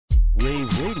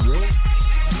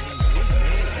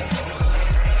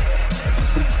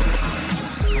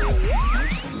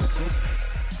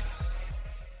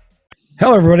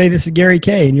Hello, everybody. This is Gary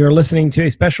Kay, and you're listening to a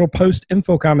special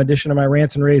post-InfoComm edition of my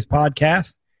Rants and rAVes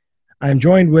podcast. I'm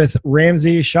joined with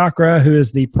Ramzi Shakra, who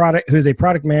is a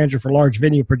product manager for large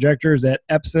venue projectors at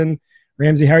Epson.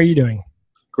 Ramzi, how are you doing?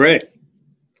 Great.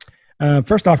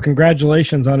 First off,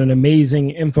 congratulations on an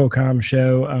amazing InfoComm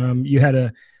show. You had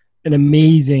an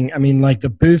amazing,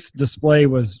 the booth display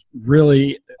was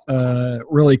really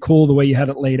cool the way you had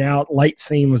it laid out.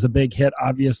 LightScene was a big hit,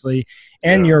 obviously.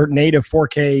 And your native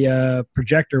 4K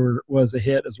projector was a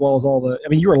hit, as well as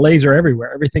you were laser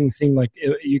everywhere. Everything seemed like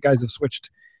you guys have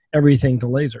switched everything to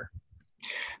laser.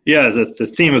 Yeah, the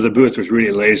theme of the booth was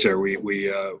really laser. We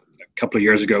a couple of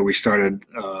years ago, we started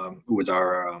with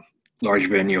our large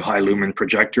venue high lumen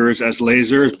projectors as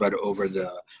lasers, but over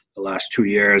the last 2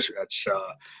 years, that's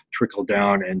trickled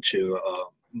down into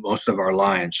most of our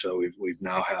lines. So we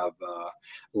now have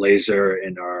laser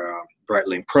in our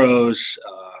BrightLink Pros.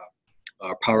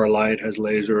 Our PowerLite has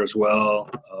laser as well.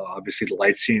 Obviously, the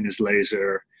LightScene is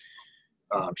laser.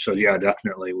 So yeah,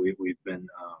 definitely, we've been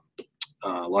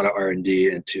a lot of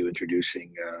R&D into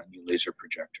introducing new laser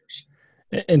projectors.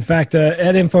 In fact,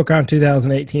 at InfoComm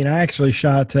 2018, we actually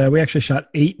shot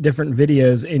 8 different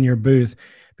videos in your booth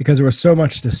because there was so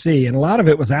much to see, and a lot of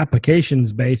it was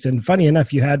applications based. And funny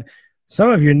enough, you had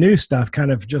some of your new stuff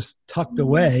kind of just tucked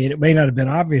away, and it may not have been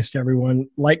obvious to everyone.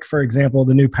 Like, for example,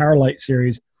 the new PowerLite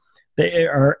series. They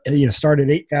are start at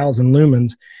 8,000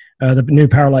 lumens. The new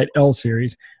PowerLite L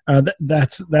series.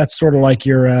 That's sort of like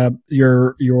your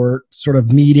sort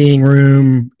of meeting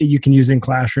room. You can use in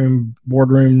classroom,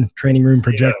 boardroom, training room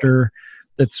projector. Yeah.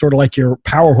 That's sort of like your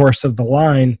power horse of the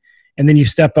line. And then you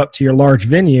step up to your large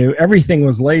venue. Everything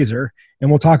was laser, and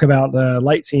we'll talk about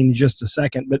LightScene in just a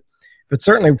second. But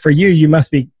certainly for you, you must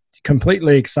be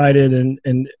completely excited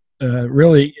and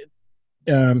really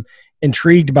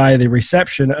intrigued by the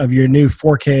reception of your new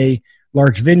 4K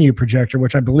large venue projector,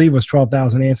 which I believe was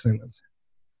 12,000 amp lumens.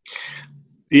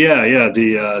 Yeah.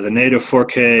 The native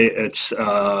 4K,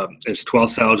 it's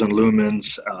 12,000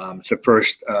 lumens. It's the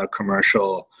first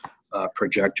commercial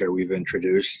projector we've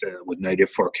introduced with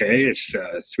native 4K. It's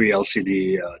three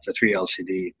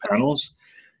LCD panels,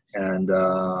 and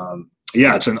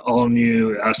it's an all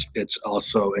new. It's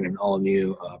also in an all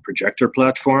new projector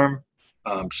platform.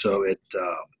 So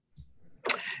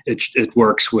it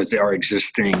works with our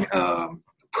existing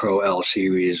Pro L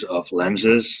series of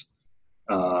lenses.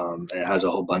 It has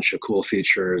a whole bunch of cool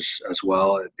features as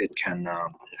well. It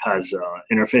has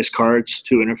interface cards,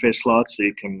 2 interface slots, so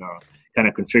you can kind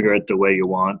of configure it the way you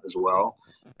want as well.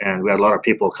 And we had a lot of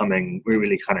people coming. We're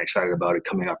really kind of excited about it,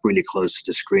 coming up really close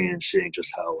to the screen and seeing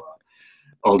just how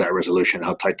all that resolution,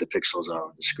 how tight the pixels are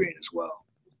on the screen as well.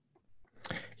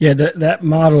 Yeah, that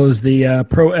model is the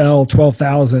Pro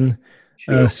L12000.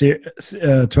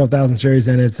 12,000 series,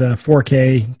 and it's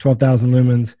 4K, 12,000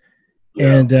 lumens.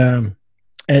 Yeah.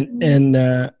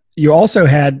 And you also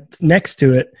had next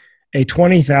to it a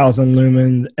 20,000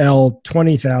 lumen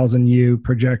L20000U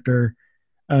projector.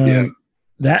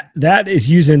 That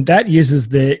uses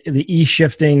the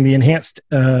e-shifting, the enhanced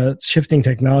shifting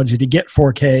technology to get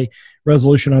 4K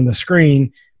resolution on the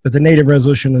screen, but the native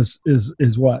resolution is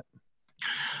what?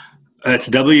 It's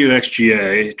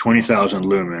WXGA, 20,000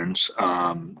 lumens.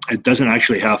 It doesn't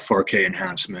actually have 4K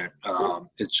enhancement.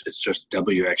 It's just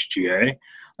WXGA.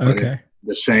 Okay.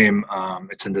 It's in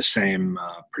the same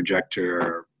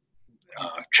projector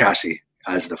chassis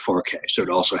as the 4K. So it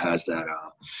also has that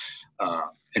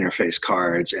interface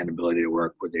cards and ability to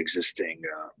work with the existing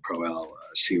Pro L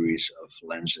series of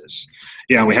lenses.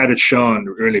 Yeah, we had it shown,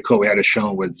 really cool. We had it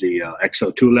shown with the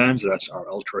XO2 lens. That's our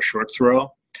ultra short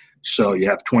throw. So you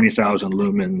have 20,000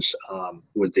 lumens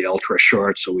with the ultra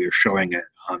short. So we were showing it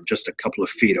just a couple of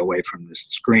feet away from the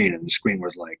screen, and the screen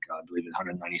was like, I believe, a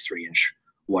 193-inch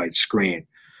wide screen.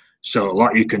 So a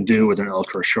lot you can do with an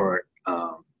ultra short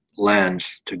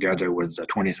lens together with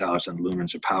 20,000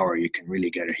 lumens of power. You can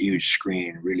really get a huge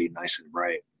screen, really nice and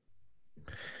bright.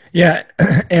 Yeah,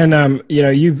 and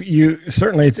you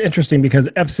certainly, it's interesting because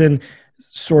Epson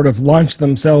sort of launched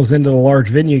themselves into the large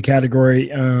venue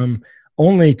category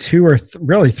only 2 or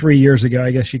really 3 years ago,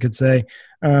 I guess you could say,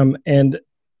 and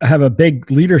have a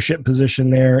big leadership position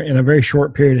there in a very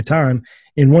short period of time.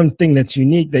 And one thing that's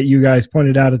unique that you guys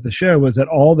pointed out at the show was that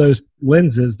all those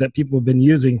lenses that people have been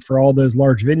using for all those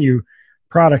large venue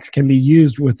products can be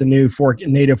used with the new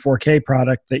native 4K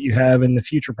product that you have in the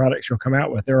future products you'll come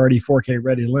out with. They're already 4K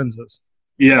ready lenses.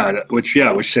 Yeah, which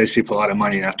saves people a lot of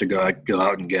money and have to go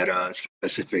out and get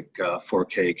specific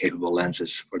 4K capable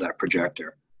lenses for that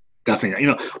projector.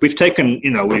 Definitely, we've taken,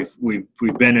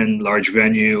 we've been in large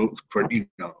venue for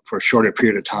a shorter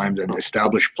period of time than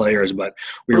established players, but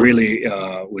we really,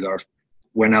 with our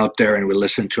went out there and we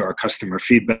listened to our customer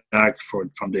feedback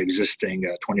from the existing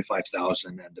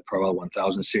 25,000 and the Pro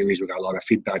L12000 series. We got a lot of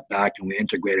feedback back, and we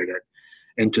integrated it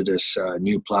into this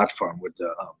new platform with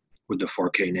the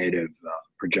 4K native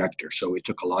projector. So we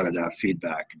took a lot of that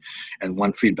feedback. And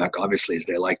one feedback, obviously, is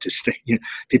they like to stay.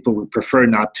 People would prefer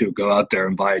not to go out there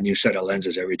and buy a new set of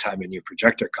lenses every time a new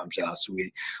projector comes out. So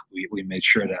we made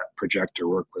sure that projector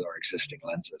worked with our existing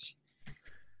lenses.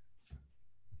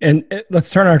 And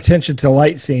let's turn our attention to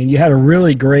LightScene. You had a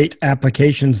really great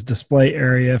applications display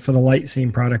area for the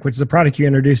LightScene product, which is a product you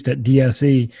introduced at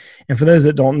DSE. And for those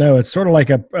that don't know, it's sort of like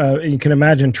you can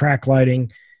imagine track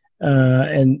lighting,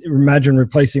 and imagine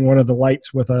replacing one of the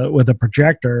lights with a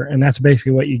projector, and that's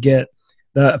basically what you get.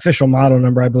 The official model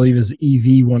number, I believe, is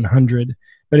EV100,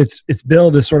 but it's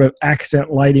billed as sort of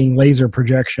accent lighting laser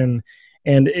projection,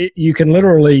 and you can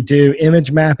literally do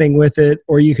image mapping with it,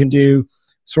 or you can do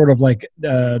sort of like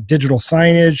digital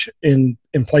signage in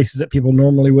places that people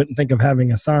normally wouldn't think of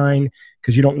having a sign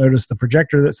because you don't notice the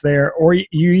projector that's there. Or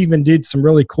you even did some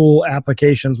really cool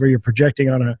applications where you're projecting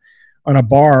on a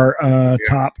bar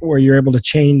top, where you're able to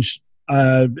change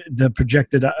the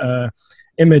projected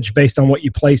image based on what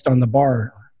you placed on the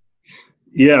bar.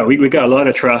 Yeah, we got a lot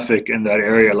of traffic in that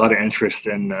area, a lot of interest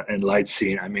in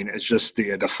LightScene. I mean, it's just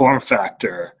the form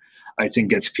factor, I think,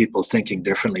 gets people thinking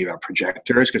differently about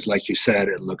projectors, because like you said,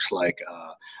 it looks like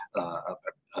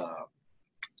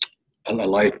a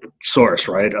light source,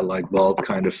 right? A light bulb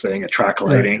kind of thing, a track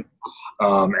lighting.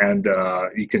 And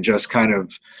you can just kind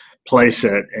of place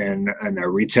it in a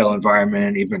retail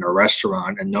environment, even a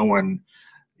restaurant, and no one,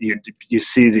 you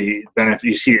see the benefit,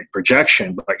 you see it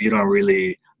projection, but you don't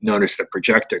really notice the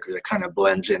projector because it kind of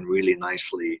blends in really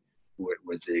nicely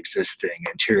with the existing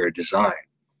interior design.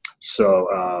 So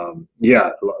yeah,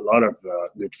 a lot of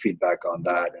good feedback on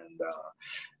that, and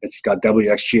it's got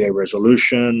WXGA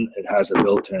resolution. It has a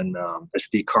built-in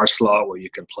SD card slot where you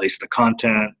can place the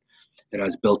content. It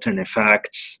has built-in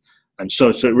effects, and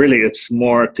so really, it's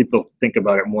more. People think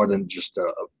about it more than just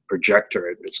a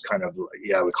projector. It's kind of,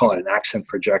 yeah, we call it an accent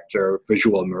projector,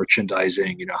 visual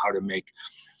merchandising. You know, how to make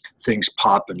things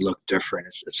pop and look different.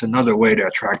 It's another way to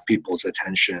attract people's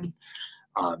attention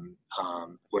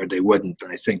where they wouldn't.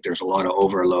 And I think there's a lot of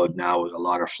overload now with a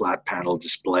lot of flat panel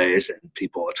displays, and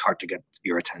people, it's hard to get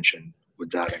your attention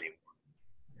with that anymore.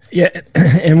 Yeah,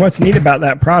 and what's neat about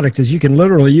that product is you can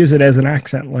literally use it as an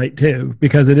accent light too,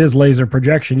 because it is laser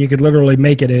projection. You could literally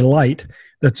make it a light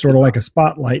that's sort of like a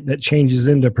spotlight that changes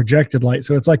into projected light.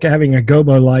 So it's like having a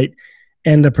gobo light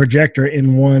and a projector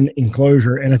in one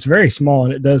enclosure, and it's very small,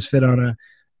 and it does fit on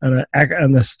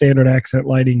the standard accent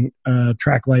lighting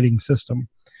track lighting system.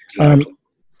 Exactly.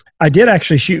 I did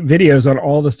actually shoot videos on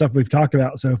all the stuff we've talked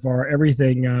about so far.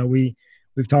 Everything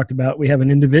we've talked about, we have an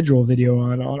individual video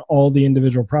on all the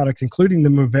individual products, including the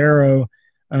Movero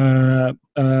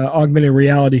augmented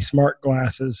reality smart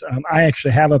glasses. I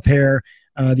actually have a pair.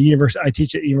 I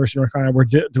teach at the University of North Carolina.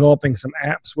 We're developing some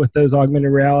apps with those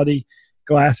augmented reality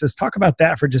glasses. Talk about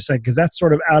that for just a second, because that's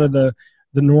sort of out of the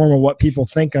norm of what people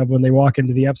think of when they walk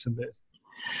into the Epson booth.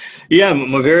 Yeah,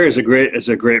 Movero is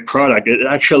a great product. It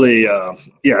actually,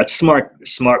 it's smart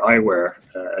eyewear,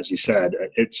 as you said.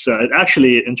 It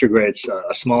actually integrates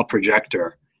a small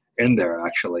projector in there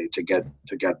actually to get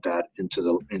that into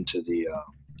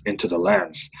the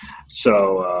lens.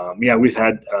 So we've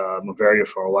had Movero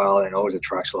for a while, and it always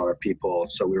attracts a lot of people.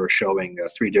 So we were showing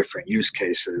 3 different use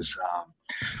cases.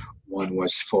 One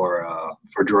was for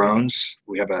drones.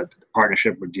 We have a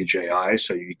partnership with DJI,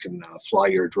 so you can fly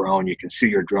your drone. You can see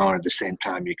your drone at the same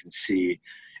time. You can see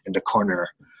in the corner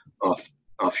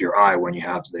of your eye when you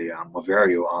have the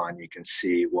Movero on. You can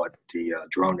see what the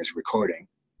drone is recording,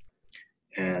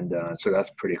 and so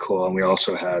that's pretty cool. And we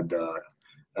also had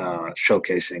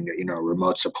showcasing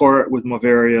remote support with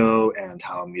Movero and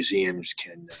how museums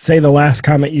can say the last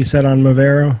comment you said on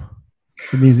Movero.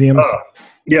 The museums.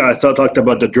 Yeah, I talked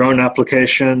about the drone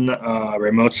application,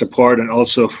 remote support, and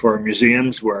also for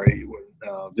museums where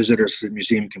visitors to the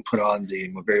museum can put on the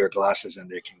Movero glasses and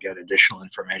they can get additional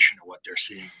information on what they're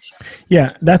seeing. So.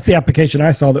 Yeah, that's the application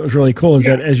I saw that was really cool, is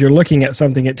that as you're looking at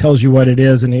something, it tells you what it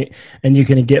is, and you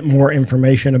can get more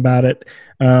information about it.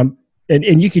 And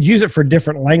you could use it for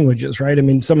different languages, right? I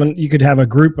mean, you could have a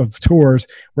group of tours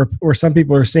where some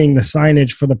people are seeing the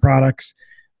signage for the products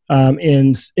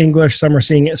in English, some are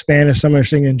seeing it in Spanish, some are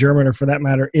seeing it in German, or for that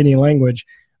matter, any language.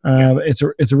 It's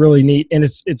a really neat, and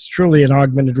it's truly an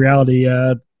augmented reality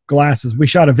glasses. We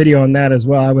shot a video on that as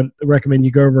well. I would recommend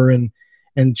you go over and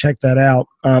check that out.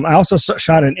 I also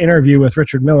shot an interview with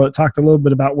Richard Miller that talked a little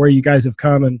bit about where you guys have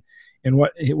come and and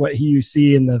what you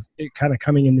see in the kind of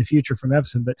coming in the future from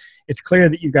Epson. But it's clear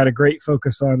that you've got a great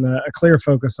focus on a clear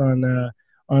focus on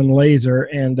laser,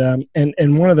 and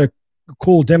one of the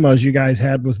cool demos you guys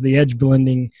had was the edge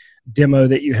blending demo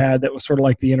that you had that was sort of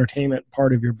like the entertainment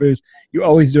part of your booth. You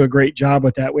always do a great job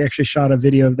with that. We actually shot a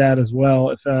video of that as well,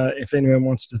 if anyone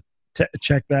wants to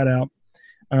check that out.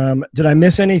 Did I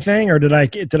miss anything, or did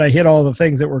I hit all the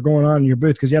things that were going on in your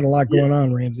booth? Because you had a lot going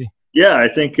on, Ramzi. Yeah, I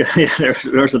think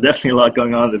there's definitely a lot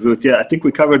going on in the booth. Yeah, I think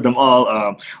we covered them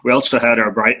all. We also had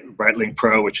our BrightLink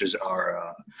Pro, which is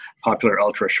our popular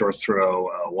ultra short throw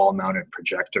wall-mounted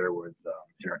projector with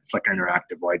it's like an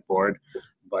interactive whiteboard.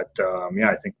 But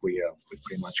I think we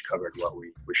pretty much covered what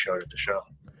we showed at the show.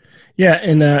 Yeah,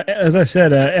 and as I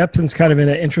said, Epson's kind of in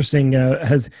an interesting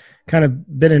has kind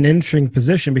of been an interesting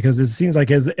position, because it seems like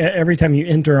every time you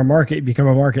enter a market, you become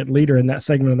a market leader in that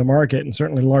segment of the market, and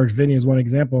certainly large venue is one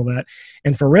example of that.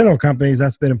 And for rental companies,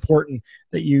 that's been important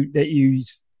that you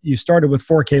started with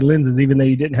 4K lenses, even though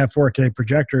you didn't have 4K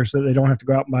projectors, so they don't have to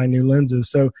go out and buy new lenses.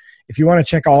 So if you want to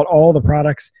check out all the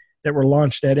products that were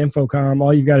launched at InfoComm,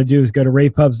 all you've got to do is go to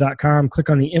ravepubs.com,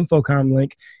 click on the InfoComm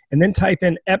link, and then type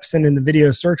in Epson in the video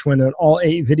search window, and all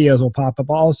 8 videos will pop up.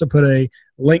 I'll also put a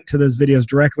link to those videos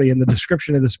directly in the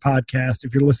description of this podcast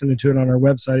if you're listening to it on our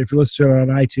website. If you're listening to it on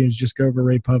iTunes, just go over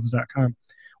ravepubs.com.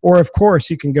 Or, of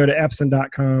course, you can go to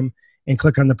Epson.com and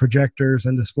click on the projectors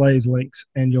and displays links,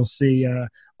 and you'll see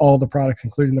all the products,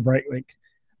 including the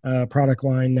BrightLink product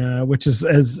line, which is,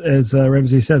 as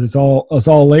Ramzi said, it's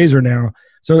all laser now.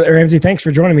 So, Ramzi, thanks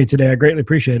for joining me today. I greatly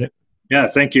appreciate it. Yeah,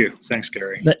 thank you. Thanks,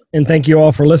 Gary. And thank you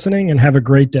all for listening, and have a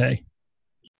great day.